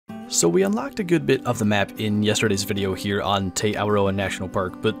So we unlocked a good bit of the map in yesterday's video here on Te Awaroa National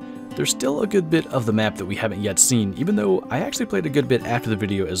Park, but there's still a good bit of the map that we haven't yet seen, even though I actually played a good bit after the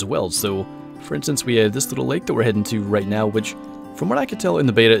video as well. So, for instance, we have this little lake that we're heading to right now, which, from what I could tell in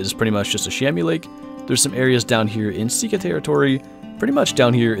the beta, is pretty much just a chamois lake. There's some areas down here in Sika territory, pretty much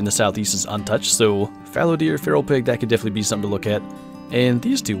down here in the southeast is untouched, so fallow deer, feral pig, that could definitely be something to look at. And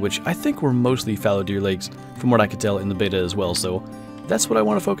these two, which I think were mostly fallow deer lakes, from what I could tell in the beta as well, so that's what I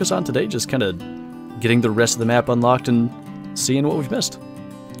want to focus on today, just kind of getting the rest of the map unlocked and seeing what we've missed.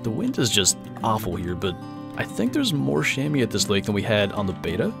 The wind is just awful here, but I think there's more chamois at this lake than we had on the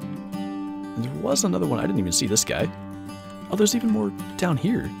beta. And there was another one, I didn't even see this guy. Oh, there's even more down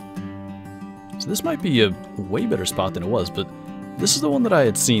here. So this might be a way better spot than it was, but this is the one that I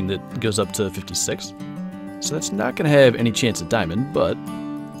had seen that goes up to 56. So that's not going to have any chance at diamond, but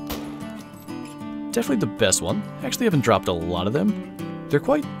definitely the best one. Actually haven't dropped a lot of them. They're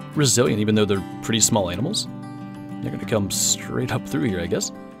quite resilient even though they're pretty small animals. They're going to come straight up through here, I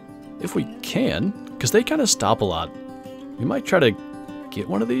guess. If we can, because they kind of stop a lot. We might try to get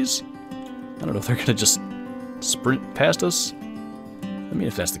one of these. I don't know if they're going to just sprint past us. I mean,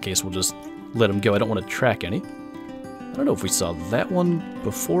 if that's the case, we'll just let them go. I don't want to track any. I don't know if we saw that one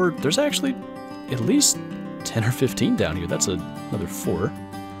before. There's actually at least 10 or 15 down here. That's another 4.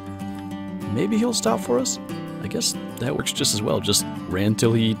 Maybe he'll stop for us. I guess that works just as well. Just ran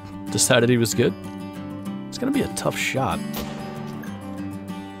till he decided he was good. It's going to be a tough shot.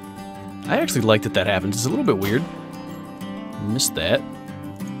 I actually like that happens. It's a little bit weird. Missed that.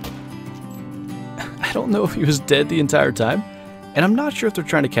 I don't know if he was dead the entire time. And I'm not sure if they're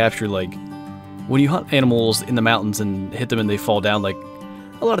trying to capture, like, when you hunt animals in the mountains and hit them and they fall down, like,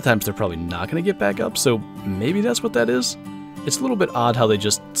 a lot of times they're probably not going to get back up. So maybe that's what that is. It's a little bit odd how they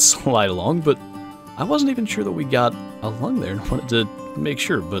just slide along, but I wasn't even sure that we got along there and wanted to make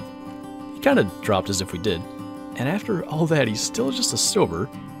sure, but he kind of dropped as if we did. And after all that, he's still just a silver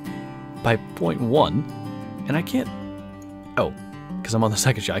by 0.1, and I can't... Oh, because I'm on the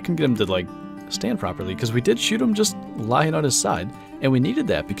second shot. I couldn't get him to, like, stand properly, because we did shoot him just lying on his side, and we needed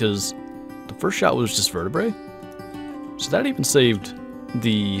that because the first shot was just vertebrae. So that even saved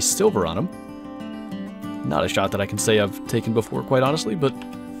the silver on him. Not a shot that I can say I've taken before, quite honestly, but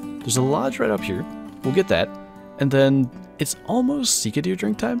there's a lodge right up here. We'll get that. And then it's almost Sika deer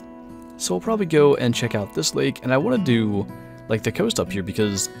drink time. So we'll probably go and check out this lake. And I want to do like the coast up here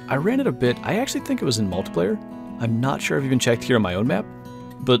because I ran it a bit. I actually think it was in multiplayer. I'm not sure I've even checked here on my own map.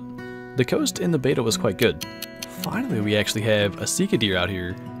 But the coast in the beta was quite good. Finally, we actually have a Sika deer out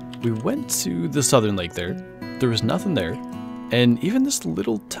here. We went to the southern lake there. There was nothing there. And even this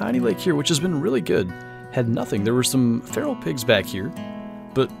little tiny lake here, which has been really good, had nothing. There were some feral pigs back here,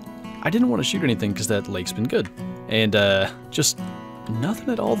 but I didn't want to shoot anything because that lake's been good. And just nothing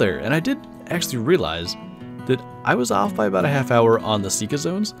at all there. And I did actually realize that I was off by about a half hour on the Sika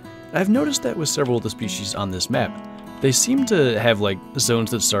zones. I've noticed that with several of the species on this map. They seem to have like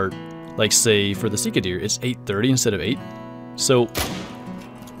zones that start, like say for the Sika deer, it's 8:30 instead of 8. So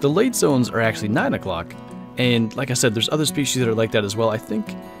the late zones are actually 9 o'clock. And like I said, there's other species that are like that as well. I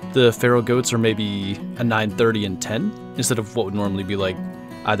think the feral goats are maybe a 9:30 and 10 instead of what would normally be like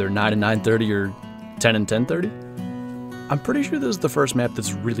either 9 and 9:30 or 10 and 10:30. I'm pretty sure this is the first map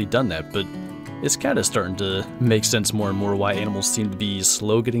that's really done that, but it's kind of starting to make sense more and more why animals seem to be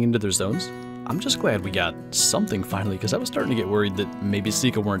slow getting into their zones. I'm just glad we got something finally, because I was starting to get worried that maybe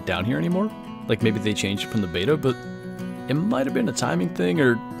Sika weren't down here anymore. Like maybe they changed from the beta, but it might have been a timing thing,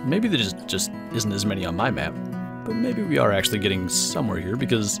 or maybe there just isn't as many on my map. But maybe we are actually getting somewhere here,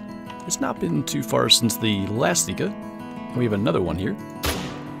 because it's not been too far since the last Sika. We have another one here.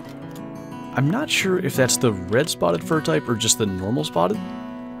 I'm not sure if that's the red spotted fur type or just the normal spotted.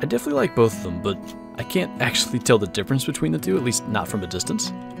 I definitely like both of them, but I can't actually tell the difference between the two, at least not from a distance.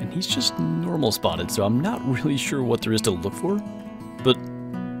 And he's just normal spotted, so I'm not really sure what there is to look for. But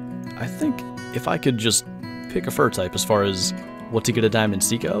I think if I could just pick a fur type as far as what to get a diamond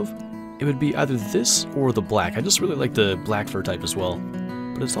Sika of, it would be either this or the black. I just really like the black fur type as well.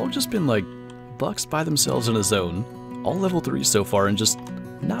 But it's all just been like bucks by themselves in a zone, all level 3 so far, and just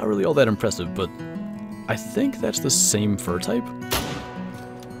not really all that impressive, but I think that's the same fur type.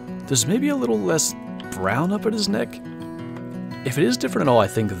 There's maybe a little less brown up at his neck. If it is different at all, I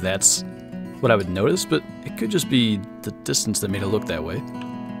think that's what I would notice, but it could just be the distance that made it look that way.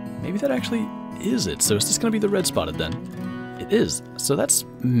 Maybe that actually is it. So is this going to be the red spotted then? It is. So that's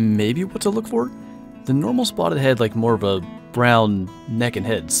maybe what to look for. The normal spotted had like more of a brown neck and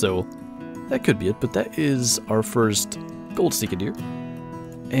head, so that could be it, but that is our first gold Sika deer.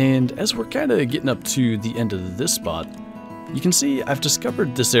 And as we're kind of getting up to the end of this spot, You can see I've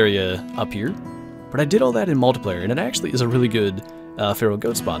discovered this area up here, but I did all that in multiplayer, and it actually is a really good feral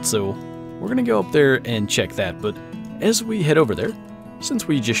goat spot, so we're going to go up there and check that. But as we head over there, since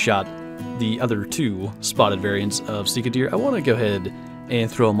we just shot the other 2 spotted variants of Sika deer, I want to go ahead and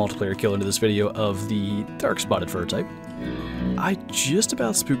throw a multiplayer kill into this video of the dark spotted fur type. I just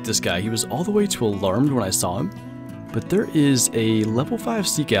about spooked this guy. He was all the way to alarmed when I saw him, but there is a level 5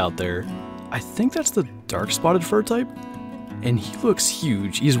 Sika out there. I think that's the dark spotted fur type, and he looks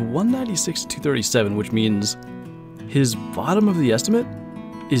huge. He's 196 to 237, which means his bottom of the estimate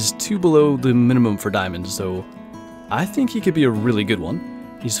is 2 below the minimum for diamonds, so I think he could be a really good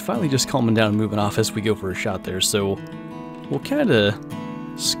one. He's finally just calming down and moving off as we go for a shot there, so we'll kind of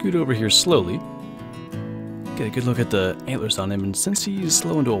scoot over here slowly, get a good look at the antlers on him, and since he's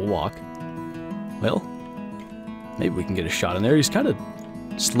slow into a walk, well, maybe we can get a shot in there. He's kind of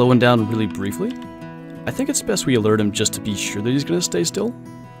slowing down really briefly. I think it's best we alert him just to be sure that he's going to stay still,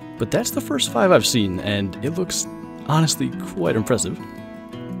 but that's the first 5 I've seen, and it looks honestly quite impressive.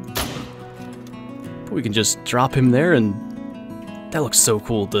 But we can just drop him there, and that looks so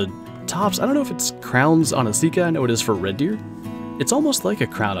cool. The tops, I don't know if it's crowns on a Sika, I know it is for red deer. It's almost like a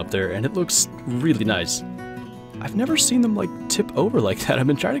crown up there, and it looks really nice. I've never seen them like tip over like that. I've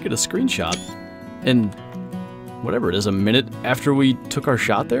been trying to get a screenshot, and whatever it is, a minute after we took our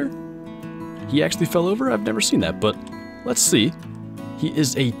shot there, he actually fell over. I've never seen that, but let's see. He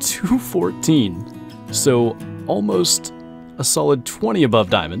is a 214, so almost a solid 20 above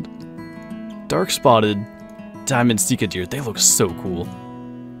diamond. Dark spotted diamond Sika deer. They look so cool.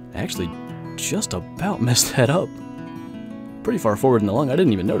 I actually just about messed that up. Pretty far forward in the lung. I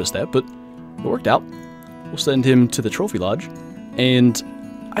didn't even notice that, but it worked out. We'll send him to the trophy lodge, and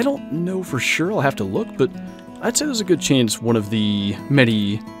I don't know for sure. I'll have to look, but I'd say there's a good chance one of the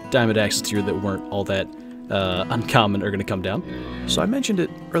many diamond axes here that weren't all that uncommon are going to come down. So I mentioned it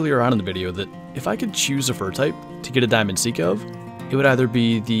earlier on in the video that if I could choose a fur type to get a diamond Sika of, it would either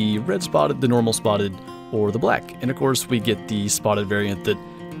be the red spotted, the normal spotted, or the black. And of course we get the spotted variant that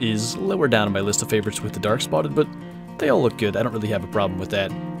is lower down on my list of favorites with the dark spotted, but they all look good. I don't really have a problem with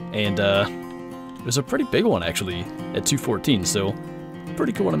that. And there's a pretty big one actually at 214, so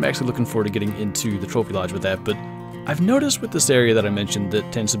pretty cool one. I'm actually looking forward to getting into the trophy lodge with that. But I've noticed with this area that I mentioned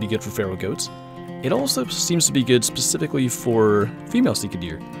that tends to be good for feral goats, it also seems to be good specifically for female Sika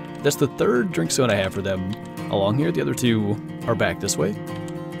deer. That's the 3rd drink zone I have for them along here. The other 2 are back this way.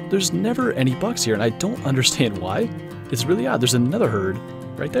 There's never any bucks here, and I don't understand why. It's really odd. There's another herd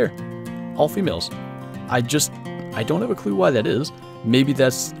right there, all females. I don't have a clue why that is. Maybe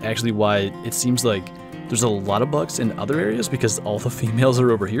that's actually why it seems like there's a lot of bucks in other areas, because all the females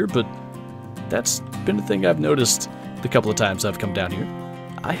are over here, but that's been a thing I've noticed the couple of times I've come down here.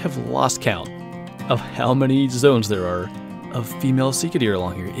 I have lost count of how many zones there are of female Sika deer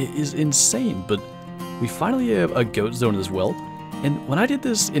along here. It is insane, but we finally have a goat zone as well. And when I did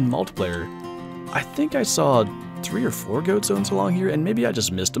this in multiplayer, I think I saw 3 or 4 goat zones along here, and maybe I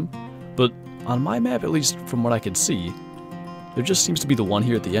just missed them. But on my map, at least from what I can see, there just seems to be the one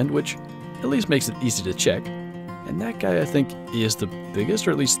here at the end, which at least makes it easy to check. And that guy, I think, is the biggest,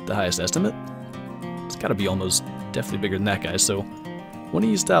 or at least the highest estimate. It's got to be almost definitely bigger than that guy, so when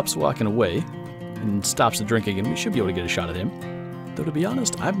he stops walking away and stops the drinking, and we should be able to get a shot at him. Though to be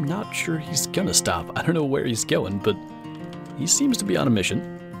honest, I'm not sure he's gonna stop. I don't know where he's going, but he seems to be on a mission.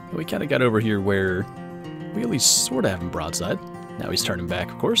 And we kind of got over here where we at least sort of have him broadside. Now he's turning back,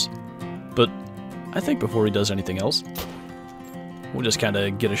 of course. But I think before he does anything else, we'll just kind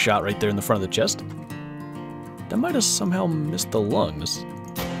of get a shot right there in the front of the chest. That might have somehow missed the lungs.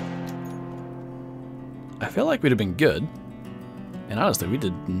 I feel like we'd have been good. And honestly, we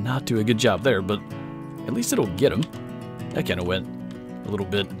did not do a good job there, but at least it'll get him. That kind of went a little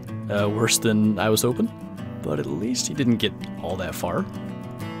bit worse than I was hoping, but at least he didn't get all that far.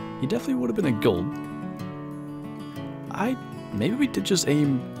 He definitely would have been a gold. Maybe we did just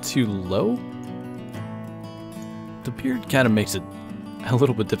aim too low? The beard kind of makes it a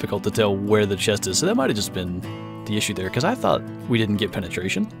little bit difficult to tell where the chest is, so that might have just been the issue there, because I thought we didn't get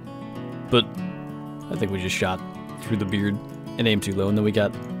penetration, but I think we just shot through the beard and aimed too low, and then we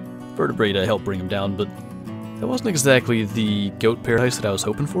got vertebrae to help bring him down. But that wasn't exactly the goat paradise that I was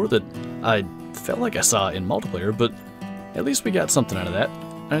hoping for, that I felt like I saw in multiplayer, but at least we got something out of that.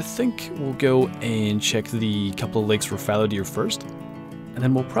 And I think we'll go and check the couple of lakes for fallow deer first, and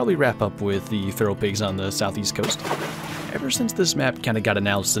then we'll probably wrap up with the feral pigs on the southeast coast. Ever since this map kind of got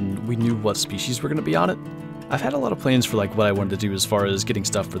announced and we knew what species were going to be on it, I've had a lot of plans for like what I wanted to do as far as getting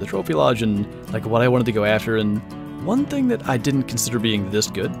stuff for the trophy lodge and like what I wanted to go after, and one thing that I didn't consider being this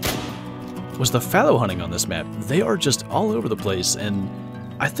good was the fallow hunting on this map. They are just all over the place, and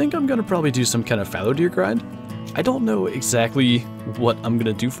I think I'm gonna probably do some kind of fallow deer grind. I don't know exactly what I'm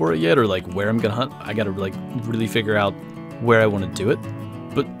gonna do for it yet, or like where I'm gonna hunt. I gotta like really figure out where I want to do it.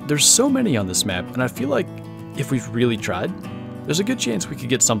 But there's so many on this map, and I feel like if we've really tried, there's a good chance we could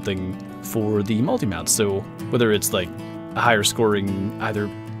get something for the multi-mount. So whether it's like a higher scoring, either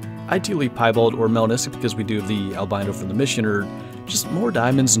ideally piebald or melanistic, because we do have the albino from the mission, or just more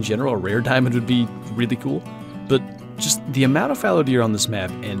diamonds in general. A rare diamond would be really cool. But just the amount of fallow deer on this map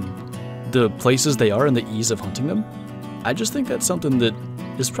and the places they are and the ease of hunting them, I just think that's something that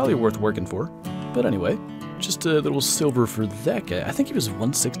is probably worth working for. But anyway, just a little silver for that guy. I think he was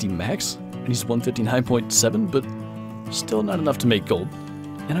 160 max, and he's 159.7, but still not enough to make gold.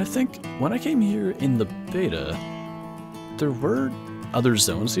 And I think when I came here in the beta, there were other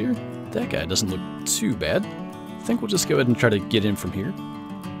zones here. That guy doesn't look too bad. I think we'll just go ahead and try to get in from here.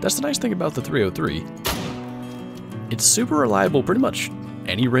 That's the nice thing about the 303. It's super reliable, pretty much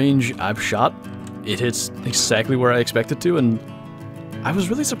any range I've shot, it hits exactly where I expect it to, and I was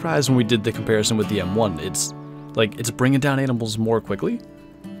really surprised when we did the comparison with the M1. It's like, it's bringing down animals more quickly,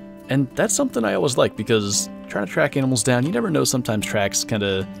 and that's something I always like, because trying to track animals down, you never know, sometimes tracks kind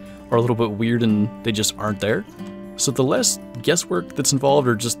of are a little bit weird and they just aren't there. So the less guesswork that's involved,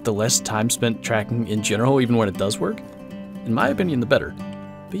 or just the less time spent tracking in general, even when it does work, in my opinion, the better.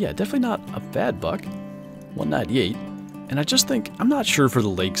 But yeah, definitely not a bad buck. 198. And I just think, I'm not sure for the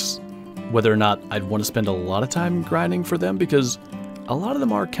lakes whether or not I'd want to spend a lot of time grinding for them, because a lot of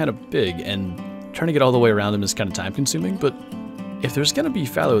them are kind of big, and trying to get all the way around them is kind of time consuming. But if there's going to be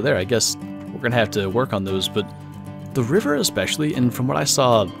fallow there, I guess we're going to have to work on those. But the river especially, and from what I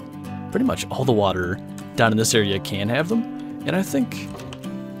saw, pretty much all the water down in this area can have them. And I think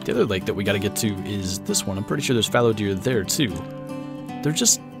the other lake that we got to get to is this one. I'm pretty sure there's fallow deer there too. They're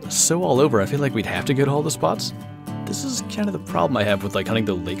just so all over, I feel like we'd have to go to all the spots. This is kind of the problem I have with like hunting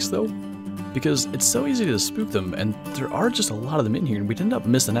the lakes though, because it's so easy to spook them, and there are just a lot of them in here, and we'd end up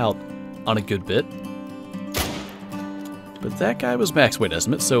missing out on a good bit. But that guy was max weight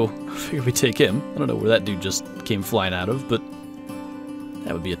estimate, so I figured we'd take him. I don't know where that dude just came flying out of, but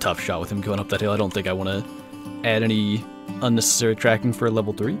that would be a tough shot with him going up that hill. I don't think I want to add any unnecessary tracking for a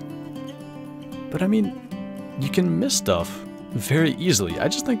level 3. But I mean, you can miss stuff very easily. I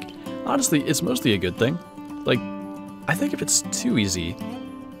just think, honestly, it's mostly a good thing. Like, I think if it's too easy,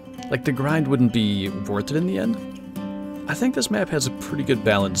 like the grind wouldn't be worth it in the end. I think this map has a pretty good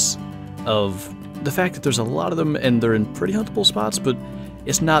balance of the fact that there's a lot of them and they're in pretty huntable spots, but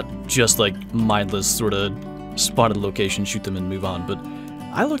it's not just like mindless sort of spawn at a location, shoot them and move on. But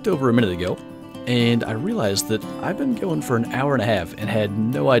I looked over a minute ago and I realized that I've been going for an hour and a half and had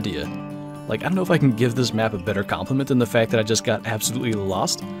no idea. Like, I don't know if I can give this map a better compliment than the fact that I just got absolutely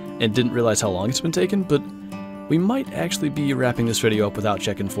lost and didn't realize how long it's been taking, but we might actually be wrapping this video up without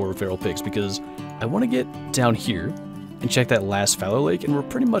checking for feral pigs, because I want to get down here and check that last fallow lake, and we're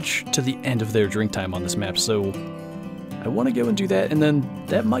pretty much to the end of their drink time on this map, so I want to go and do that, and then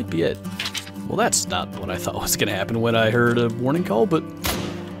that might be it. Well, that's not what I thought was going to happen when I heard a warning call, but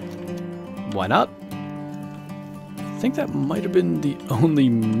why not? I think that might have been the only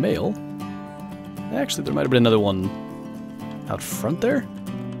male. Actually, there might have been another one out front there.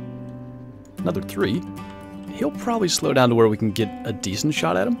 Another 3. He'll probably slow down to where we can get a decent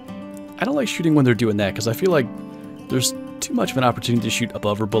shot at him. I don't like shooting when they're doing that, because I feel like there's too much of an opportunity to shoot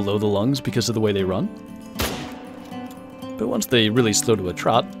above or below the lungs because of the way they run. But once they really slow to a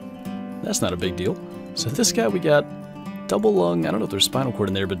trot, that's not a big deal. So this guy, we got double lung, I don't know if there's spinal cord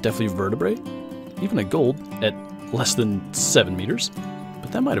in there, but definitely vertebrae. Even a gold at less than 7 meters.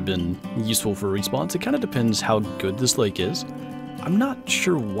 But that might have been useful for respawns. It kind of depends how good this lake is. I'm not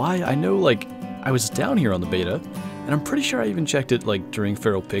sure why. I know, like, I was down here on the beta, and I'm pretty sure I even checked it, like, during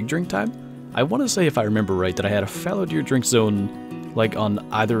feral pig drink time. I want to say, if I remember right, that I had a fallow deer drink zone, like, on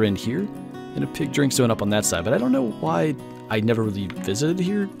either end here, and a pig drink zone up on that side, but I don't know why I never really visited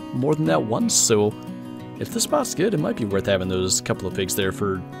here more than that once, so if the spot's good, it might be worth having those couple of pigs there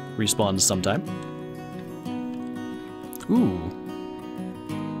for respawns sometime. Ooh.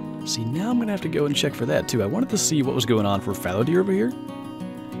 See, now I'm going to have to go and check for that, too. I wanted to see what was going on for fallow deer over here.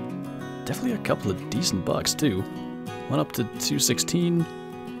 Definitely a couple of decent bucks, too. One up to 216.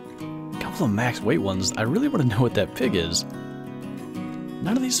 A couple of max weight ones. I really want to know what that pig is.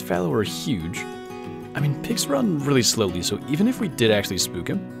 None of these fallow are huge. I mean, pigs run really slowly, so even if we did actually spook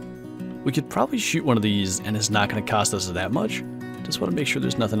him, we could probably shoot one of these and it's not going to cost us that much. Just want to make sure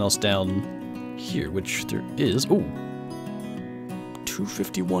there's nothing else down here, which there is. Oh,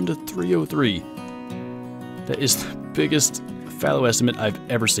 251 to 303. That is the biggest fallow estimate I've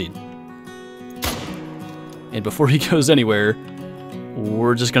ever seen. And before he goes anywhere,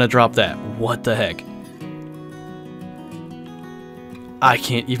 we're just gonna drop that. What the heck? I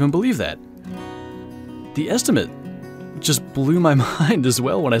can't even believe that. The estimate just blew my mind as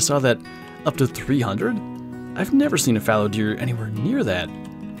well when I saw that up to 300. I've never seen a fallow deer anywhere near that.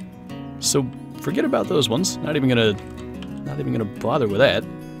 So forget about those ones. Not even gonna bother with that.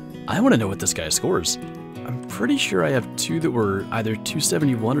 I want to know what this guy scores. I'm pretty sure I have two that were either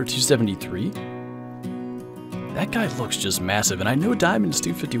 271 or 273. That guy looks just massive, and I know Diamond's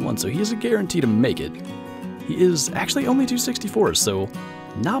 251, so he is a guarantee to make it. He is actually only 264, so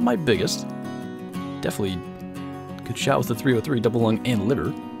not my biggest. Definitely good shot with the 303 double lung and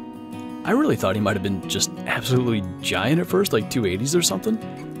liver. I really thought he might have been just absolutely giant at first, like 280s or something,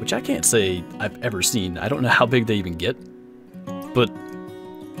 which I can't say I've ever seen. I don't know how big they even get, but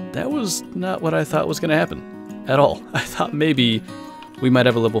that was not what I thought was going to happen at all. I thought maybe we might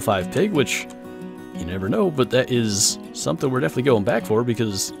have a level 5 pig, which you never know, but that is something we're definitely going back for,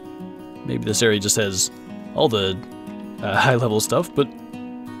 because maybe this area just has all the high level stuff, but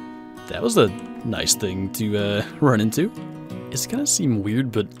that was a nice thing to run into. It's gonna seem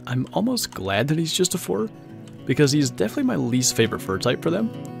weird, but I'm almost glad that he's just a 4, because he's definitely my least favorite fur type for them.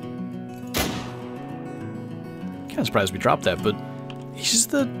 Kinda surprised we dropped that, but he's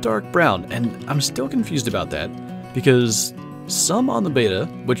the dark brown, and I'm still confused about that, because some on the beta,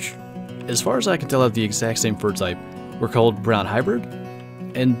 which as far as I can tell have the exact same fur type, were called brown hybrid,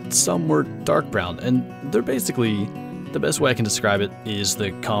 and some were dark brown, and they're basically, the best way I can describe it is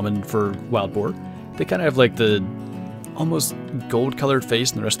the common for wild boar. They kind of have like the almost gold colored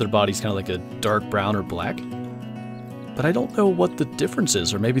face, and the rest of their body's kind of like a dark brown or black. But I don't know what the difference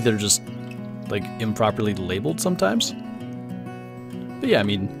is, or maybe they're just like improperly labeled sometimes. But yeah, I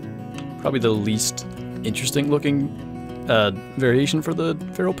mean, probably the least interesting looking variation for the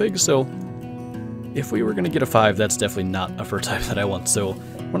feral pig, so if we were going to get a 5, that's definitely not a fur type that I want. So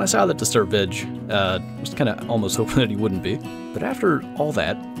when I saw that Disturb Veg, I was kind of almost hoping that he wouldn't be. But after all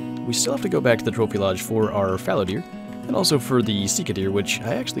that, we still have to go back to the Trophy Lodge for our fallow deer, and also for the Sika deer, which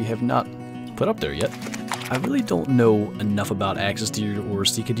I actually have not put up there yet. I really don't know enough about axis deer or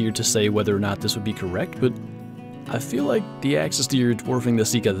Sika deer to say whether or not this would be correct, but I feel like the axis deer dwarfing the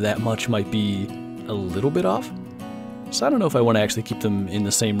Sika that much might be a little bit off. So I don't know if I want to actually keep them in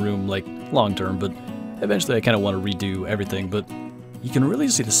the same room, like, long term, but eventually I kind of want to redo everything. But you can really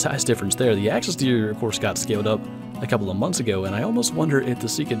see the size difference there. The axis deer, of course, got scaled up a couple of months ago, and I almost wonder if the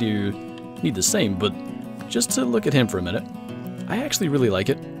Sika deer need the same, but just to look at him for a minute, I actually really like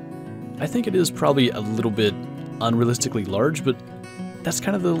it. I think it is probably a little bit unrealistically large, but that's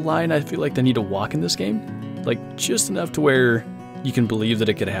kind of the line I feel like they need to walk in this game. Like, just enough to where you can believe that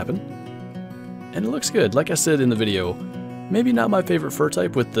it could happen. And it looks good. Like I said in the video, maybe not my favorite fur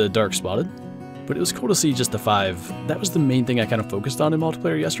type with the dark spotted, but it was cool to see just the 5. That was the main thing I kind of focused on in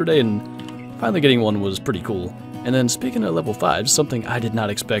multiplayer yesterday, and finally getting one was pretty cool. And then speaking of level 5, something I did not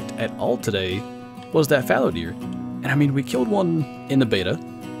expect at all today was that fallow deer. And I mean, we killed one in the beta,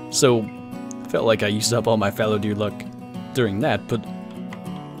 so felt like I used up all my fallow deer luck during that, but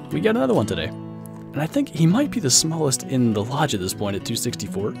we got another one today. And I think he might be the smallest in the lodge at this point at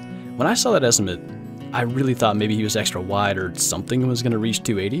 264. When I saw that estimate, I really thought maybe he was extra wide or something was going to reach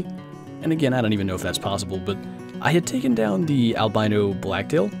 280. And again, I don't even know if that's possible, but I had taken down the albino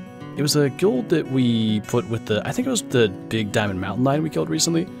blacktail. It was a gold that we put with the, I think it was the big diamond mountain lion we killed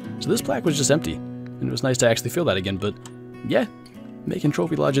recently. So this plaque was just empty, and it was nice to actually feel that again. But yeah, making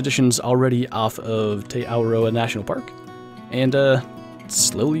Trophy Lodge editions already off of Te Awaroa National Park, and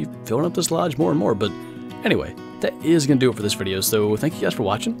slowly filling up this lodge more and more. But anyway, that is going to do it for this video, so thank you guys for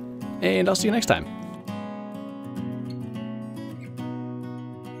watching, and I'll see you next time.